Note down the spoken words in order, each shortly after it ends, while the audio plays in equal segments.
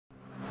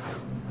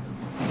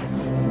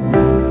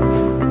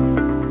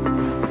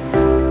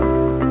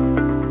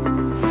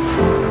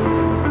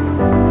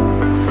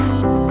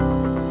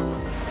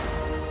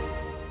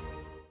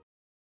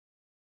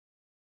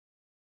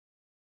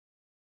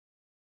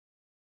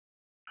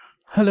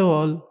Hello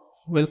all,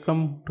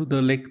 welcome to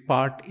the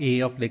part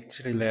A of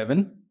lecture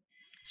 11.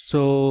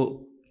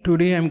 So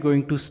today I'm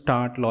going to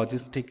start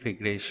logistic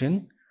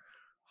regression.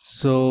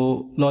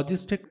 So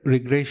logistic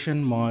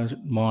regression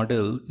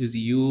model is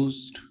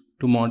used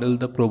to model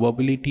the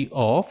probability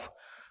of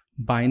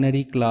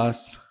binary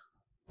class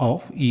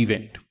of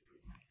event.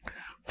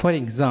 For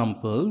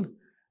example,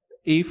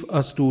 if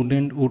a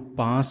student would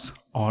pass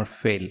or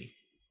fail,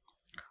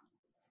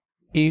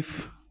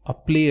 if a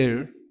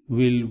player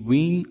will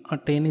win a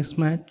tennis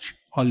match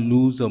or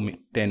lose a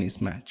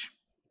tennis match,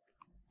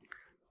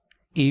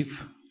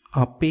 if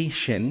a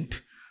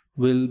patient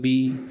will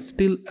be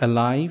still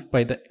alive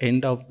by the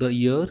end of the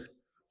year,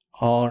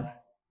 or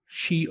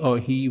she or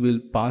he will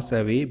pass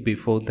away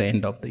before the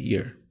end of the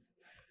year,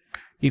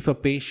 if a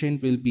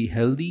patient will be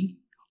healthy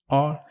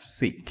or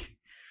sick.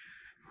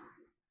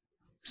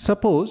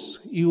 Suppose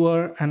you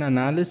are an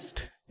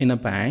analyst in a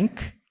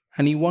bank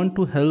and you want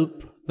to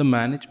help the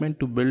management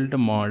to build a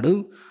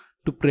model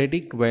to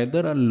predict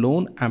whether a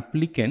loan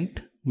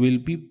applicant will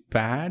be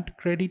bad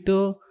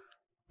creditor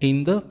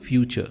in the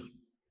future.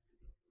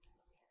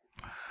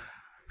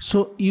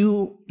 So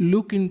you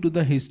look into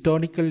the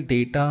historical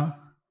data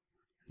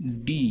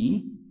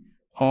D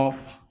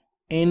of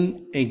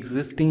n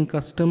existing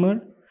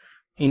customer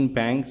in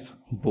bank's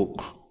book.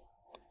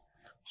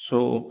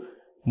 So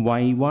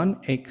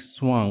y1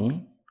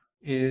 x1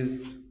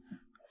 is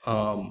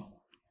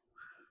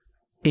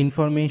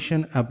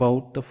information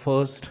about the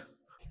first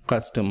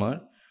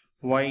customer,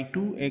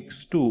 y2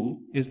 x2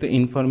 is the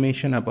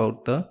information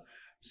about the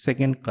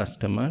second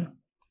customer,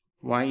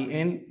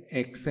 yn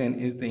xn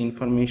is the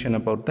information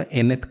about the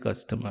nth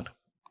customer,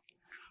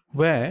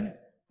 where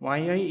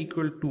yi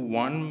equal to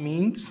 1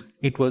 means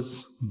it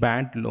was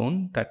bad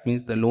loan. That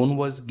means the loan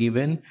was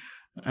given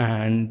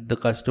and the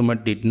customer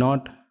did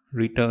not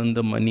return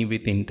the money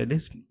with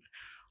interest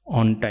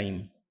on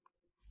time.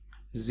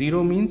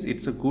 0 means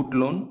it's a good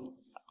loan.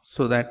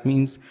 So that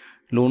means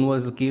loan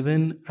was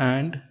given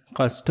and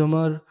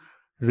customer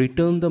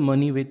returned the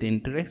money with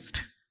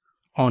interest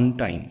on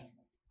time.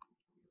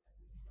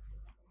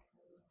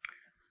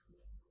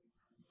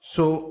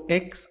 So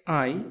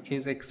xi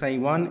is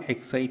xi1,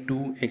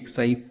 xi2,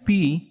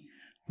 xip,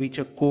 which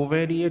are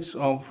covariates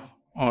of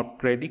or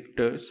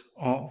predictors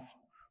of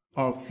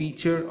or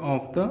feature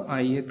of the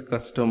ith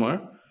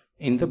customer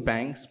in the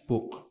bank's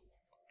book.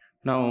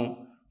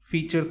 Now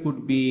feature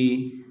could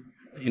be,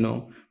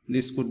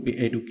 this could be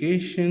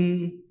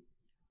education,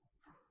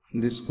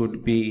 this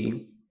could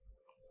be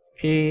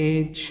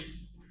age,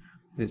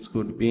 this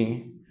could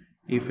be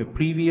if a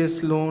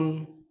previous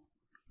loan,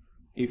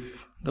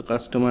 if the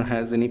customer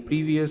has any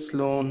previous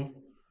loan,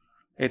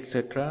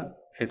 etc,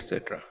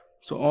 etc.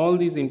 So all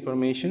these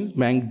information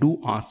bank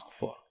do ask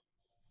for.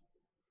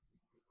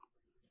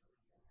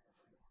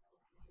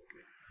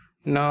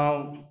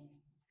 Now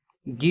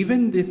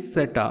given this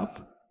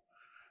setup,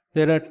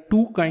 there are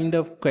two kind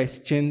of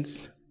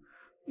questions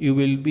you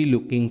will be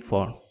looking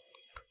for.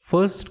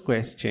 First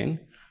question,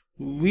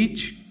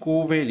 which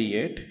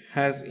covariate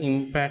has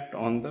impact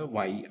on the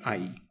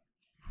yi?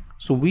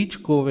 So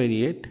which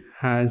covariate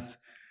has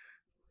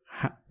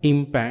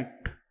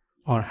impact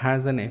or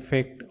has an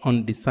effect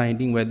on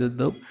deciding whether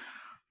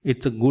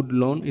it's a good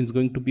loan, it's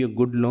going to be a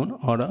good loan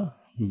or a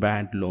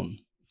bad loan?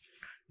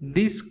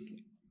 This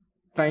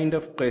kind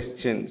of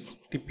questions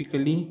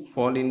typically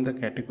fall in the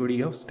category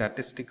of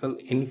statistical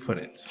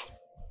inference.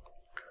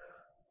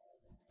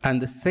 And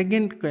the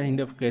second kind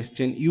of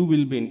question you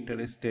will be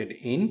interested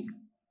in,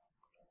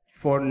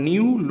 for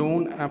new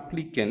loan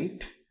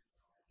applicant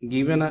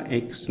given a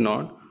x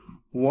naught,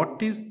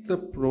 what is the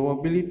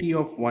probability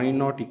of y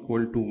naught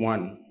equal to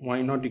 1?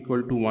 Y naught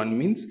equal to 1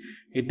 means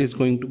it is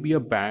going to be a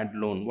bad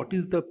loan. What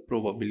is the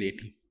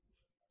probability?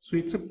 So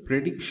it's a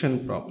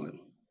prediction problem.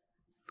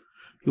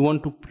 You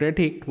want to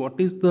predict what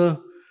is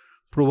the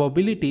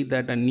probability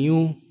that a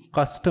new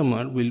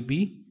customer will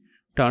be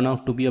turn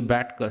out to be a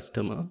bad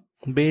customer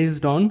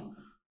based on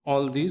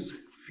all these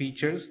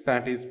features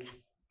that is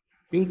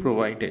being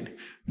provided,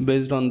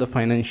 based on the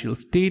financial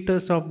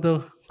status of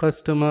the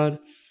customer,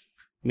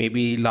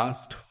 maybe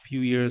last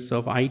few years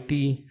of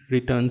IT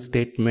return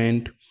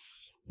statement,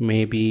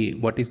 maybe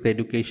what is the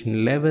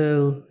education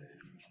level,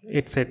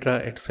 etc,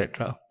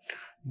 etc.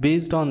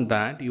 Based on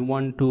that, you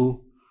want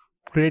to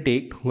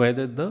predict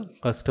whether the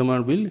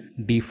customer will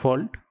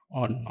default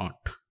or not.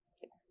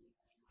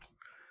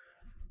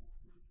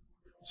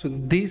 So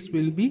this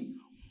will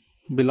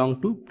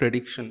belong to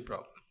prediction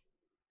problem.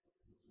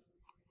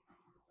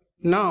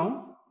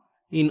 Now,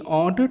 in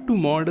order to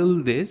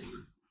model this,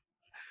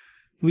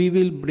 we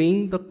will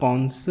bring the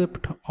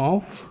concept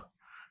of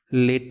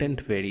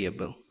latent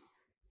variable.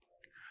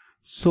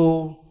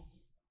 So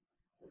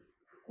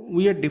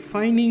we are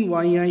defining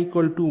yi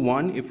equal to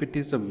 1 if it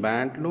is a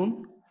bad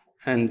loan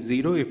and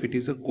 0 if it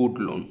is a good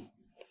loan.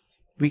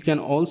 We can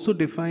also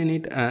define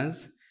it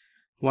as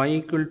y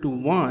equal to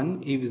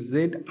 1 if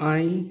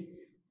zi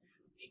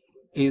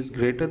is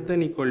greater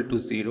than equal to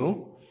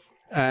 0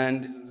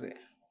 and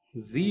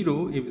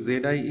 0 if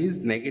zi is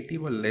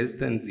negative or less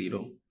than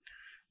 0.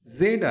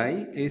 Zi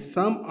is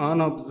some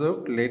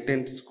unobserved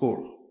latent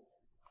score.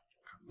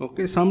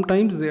 Okay,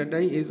 sometimes Zi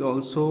is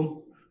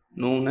also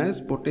known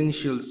as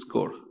potential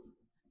score.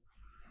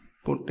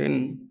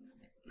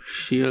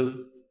 Potential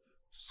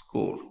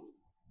score.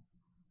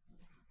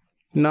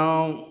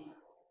 Now,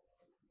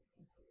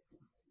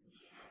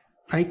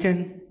 I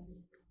can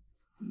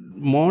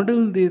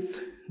model this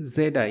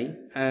Zi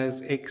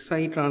as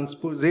Xi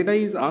transpose. Zi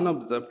is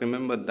unobserved,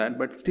 remember that,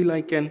 but still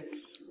I can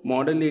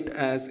model it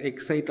as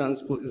Xi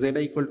transpose, Zi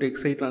equal to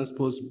Xi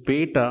transpose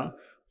beta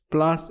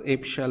plus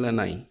epsilon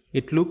I.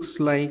 It looks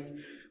like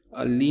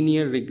a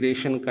linear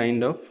regression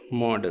kind of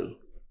model.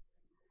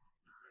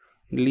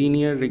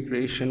 Linear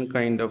regression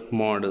kind of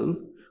model.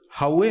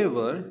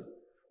 However,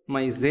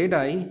 my Zi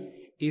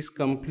is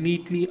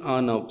completely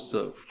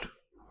unobserved.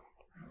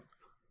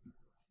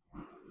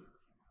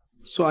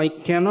 So we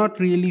cannot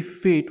really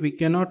fit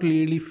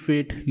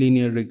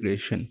linear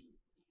regression.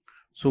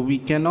 So we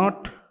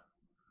cannot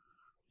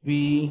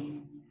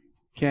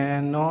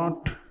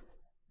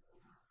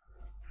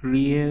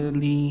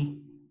really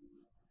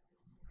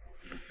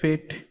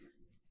fit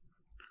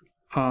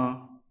a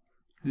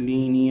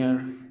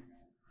linear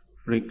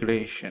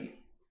regression.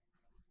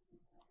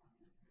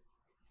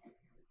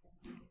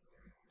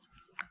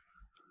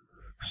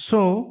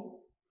 So,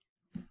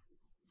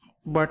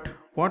 but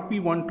what we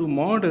want to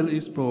model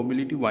is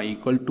probability y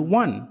equal to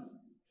 1.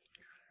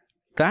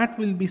 That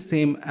will be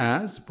same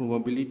as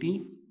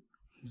probability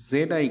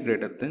Zi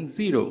greater than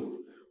 0.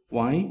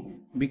 Why?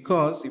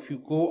 Because if you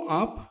go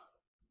up,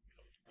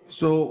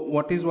 so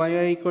what is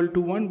yi equal to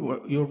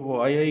 1?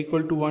 Your yi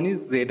equal to 1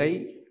 is Zi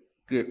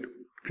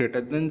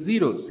greater than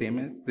 0, same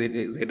as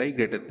Zi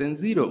greater than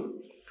 0.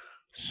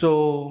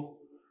 So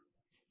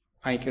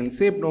I can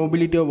say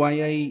probability of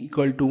yi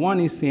equal to 1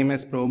 is same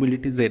as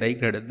probability Zi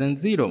greater than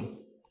 0.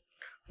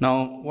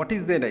 Now what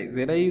is Zi?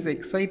 Zi is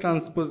Xi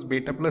transpose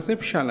beta plus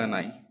epsilon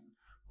I.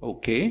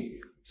 Okay,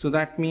 so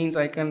that means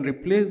I can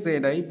replace Zi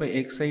by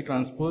Xi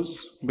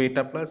transpose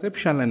beta plus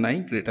epsilon I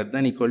greater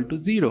than equal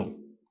to 0.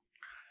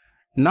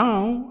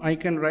 Now I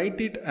can write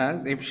it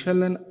as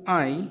epsilon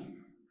I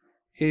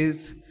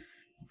is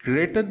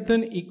greater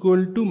than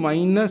equal to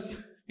minus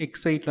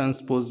Xi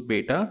transpose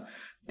beta.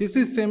 This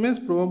is same as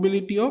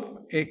probability of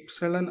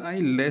epsilon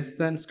I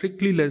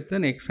strictly less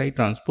than Xi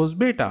transpose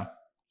beta.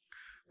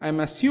 I am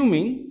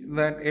assuming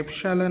that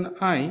epsilon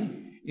I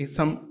is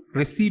some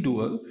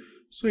residual,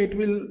 so it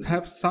will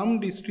have some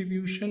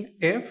distribution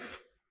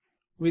f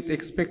with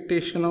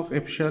expectation of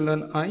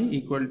epsilon I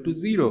equal to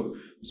 0.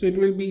 So it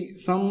will be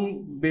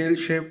some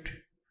bell-shaped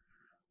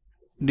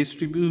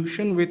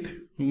distribution with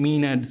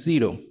mean at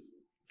 0.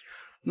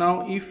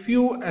 Now if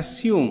you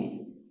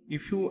assume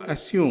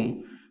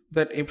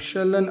that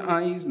epsilon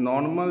I is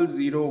normal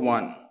 0,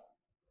 1,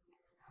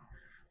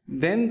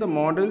 then the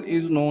model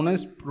is known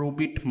as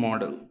Probit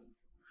model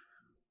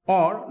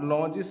or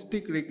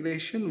logistic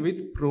regression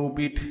with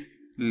Probit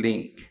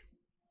link.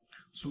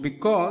 So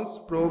because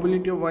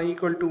probability of y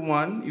equal to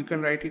 1, you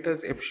can write it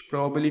as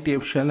probability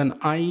epsilon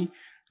I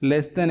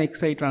less than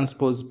Xi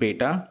transpose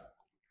beta,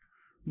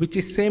 which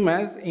is same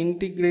as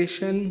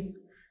integration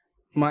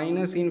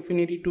minus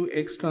infinity to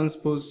x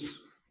transpose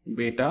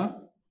beta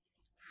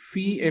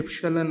phi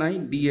epsilon I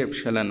d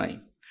epsilon I.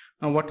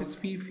 Now what is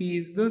phi? Phi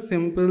is the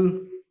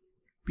simple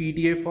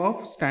PDF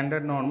of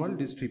standard normal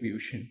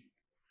distribution.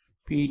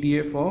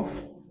 PDF of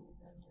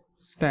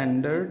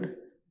standard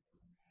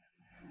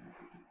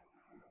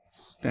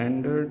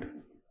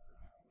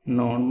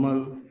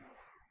normal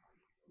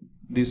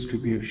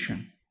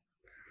distribution,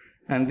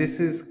 and this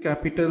is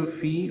capital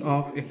phi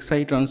of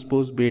Xi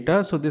transpose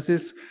beta. So this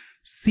is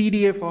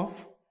CDF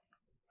of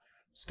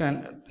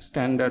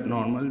standard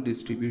normal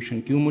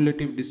distribution,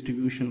 cumulative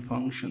distribution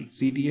function,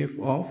 CDF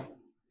of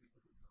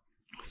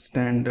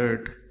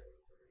standard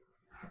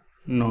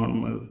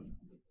normal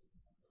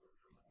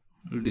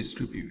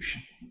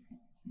distribution.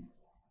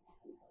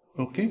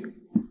 Okay.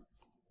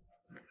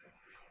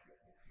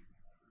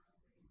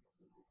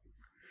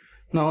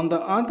 Now on the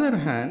other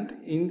hand,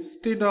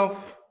 instead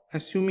of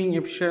assuming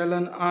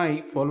epsilon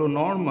I follow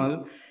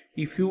normal,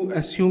 if you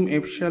assume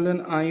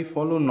epsilon I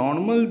follow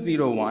normal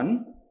 0,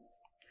 1,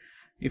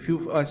 if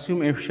you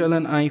assume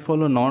epsilon I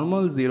follow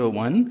normal 0,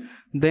 1,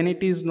 then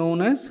it is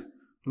known as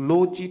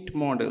Logit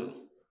model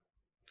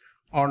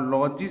or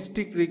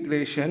logistic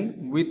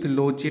regression with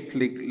Logit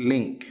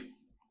link.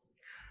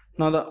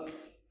 Now the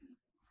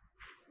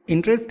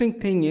interesting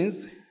thing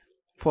is,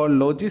 for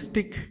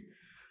logistic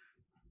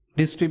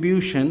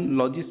distribution,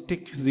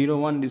 logistic 0,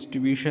 1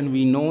 distribution,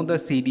 we know the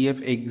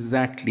CDF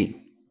exactly.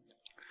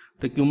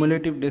 The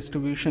cumulative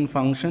distribution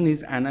function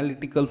is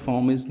analytical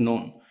form is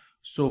known.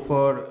 So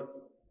for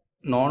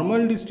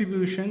normal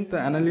distribution, the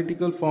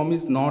analytical form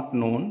is not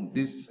known.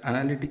 This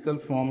analytical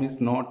form is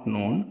not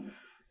known,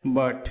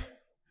 but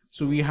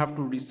so we have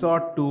to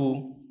resort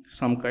to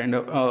some kind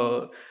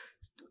of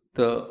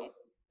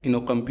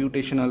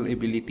computational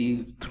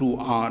ability through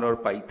R or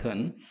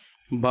Python.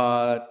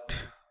 But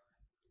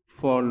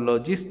for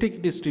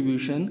logistic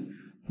distribution,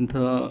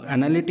 the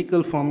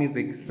analytical form is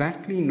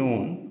exactly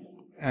known,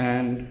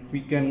 and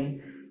we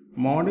can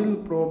model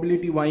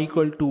probability y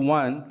equal to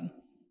 1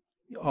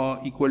 or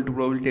equal to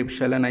probability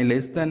epsilon I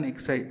less than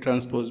xi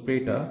transpose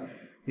beta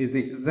is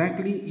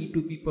exactly e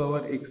to the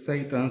power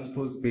xi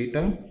transpose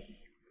beta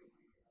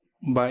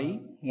by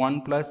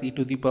 1 plus e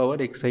to the power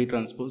xi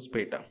transpose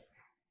beta.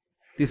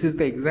 This is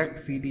the exact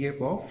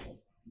CDF of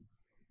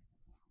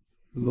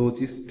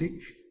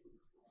logistic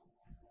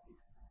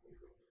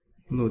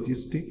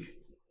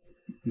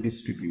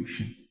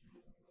distribution.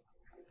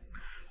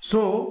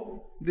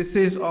 So this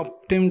is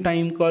optim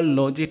time called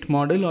Logit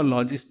model or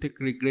logistic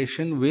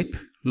regression with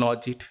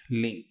Logit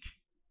link.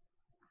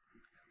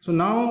 So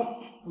now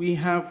we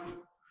have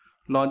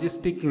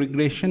logistic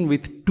regression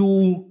with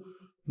two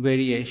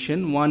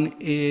variation. One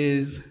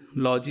is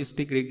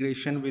logistic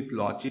regression with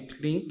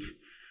Logit link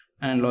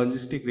and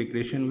logistic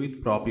regression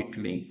with Probit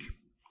link.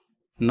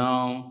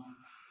 Now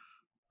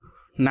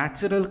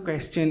natural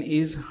question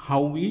is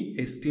how we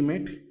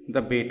estimate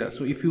the beta.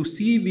 So if you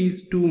see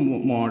these two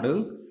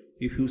model,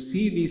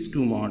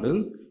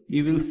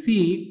 you will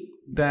see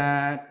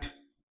that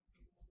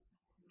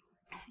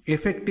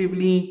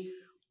effectively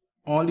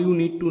all you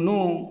need to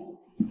know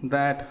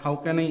that how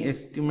can I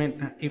estimate.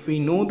 If we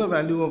know the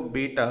value of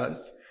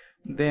betas,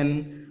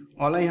 then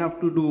all I have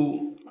to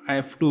do, I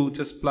have to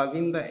just plug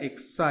in the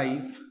x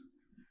size.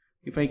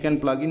 If I can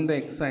plug in the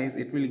x size,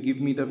 it will give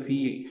me the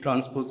phi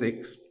transpose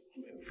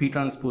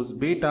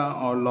beta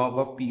or log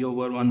of p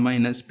over 1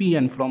 minus p,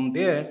 and from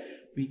there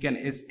we can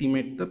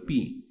estimate the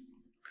p.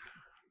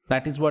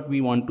 That is what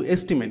we want to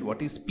estimate.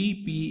 What is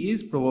p? P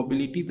is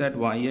probability that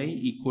yi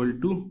equal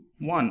to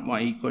 1,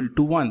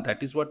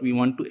 that is what we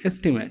want to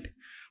estimate,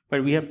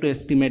 but we have to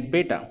estimate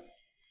beta.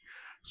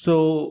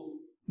 So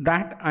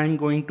that I'm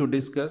going to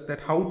discuss, that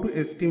how to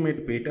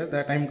estimate beta,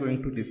 that I'm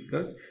going to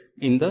discuss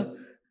in the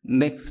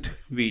next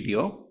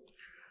video.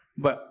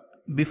 But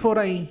before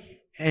I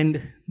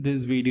end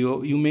this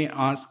video, you may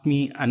ask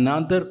me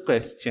another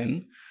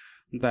question,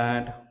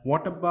 that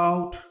what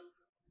about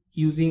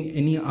using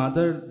any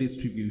other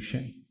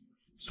distribution?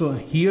 So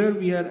here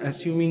we are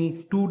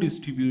assuming two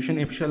distribution.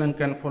 Epsilon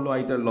can follow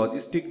either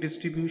logistic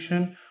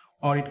distribution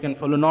or it can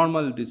follow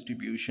normal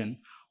distribution.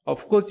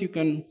 Of course you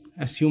can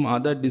assume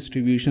other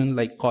distribution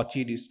like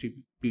Cauchy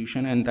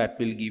distribution, and that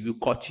will give you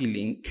Cauchy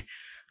link,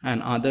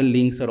 and other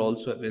links are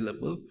also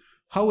available.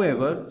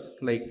 However,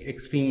 like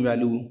extreme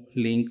value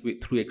link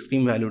through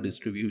extreme value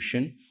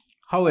distribution.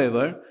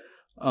 However,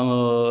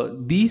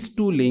 these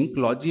two links,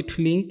 Logit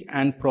link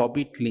and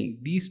Probit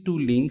link, these two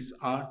links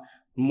are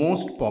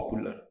most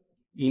popular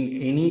in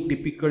any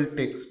typical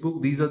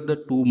textbook. These are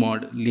the two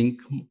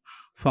link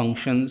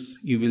functions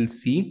you will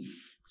see.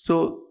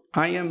 So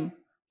I'm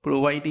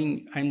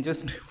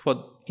just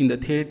in the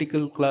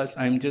theoretical class,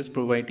 I'm just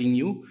providing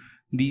you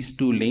these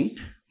two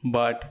links,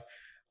 but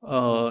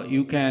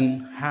you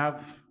can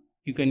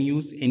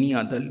use any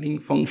other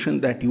link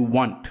function that you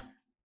want.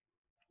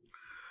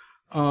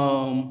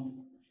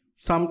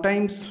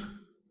 Sometimes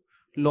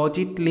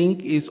Logit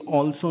link is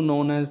also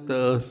known as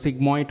the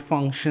sigmoid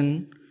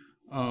function.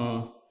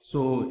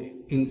 So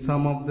in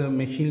some of the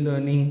machine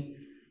learning,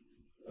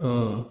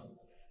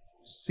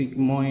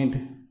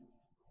 sigmoid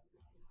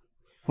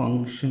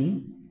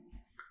function,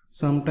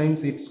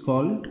 sometimes it's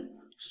called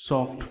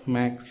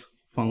softmax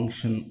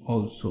function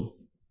also.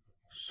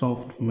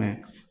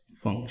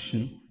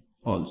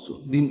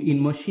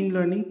 In machine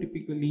learning,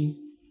 typically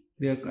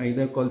they are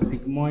either called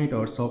sigmoid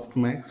or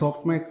softmax.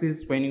 Softmax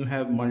is when you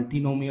have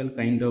multinomial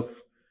kind of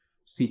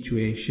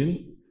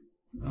situation.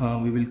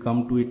 We will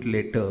come to it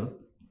later,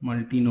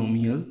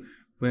 multinomial,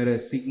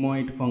 whereas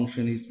sigmoid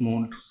function is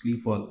mostly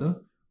for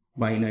the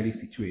binary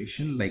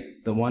situation like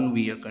the one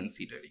we are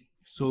considering.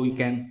 So you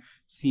can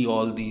see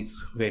all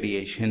these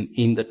variation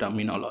in the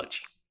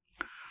terminology.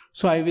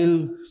 So I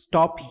will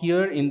stop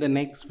here. In the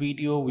next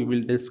video we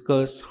will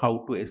discuss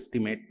how to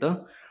estimate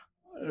the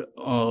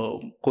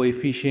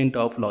coefficient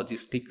of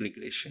logistic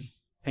regression.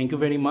 Thank you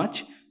very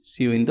much.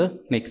 See you in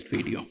the next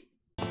video.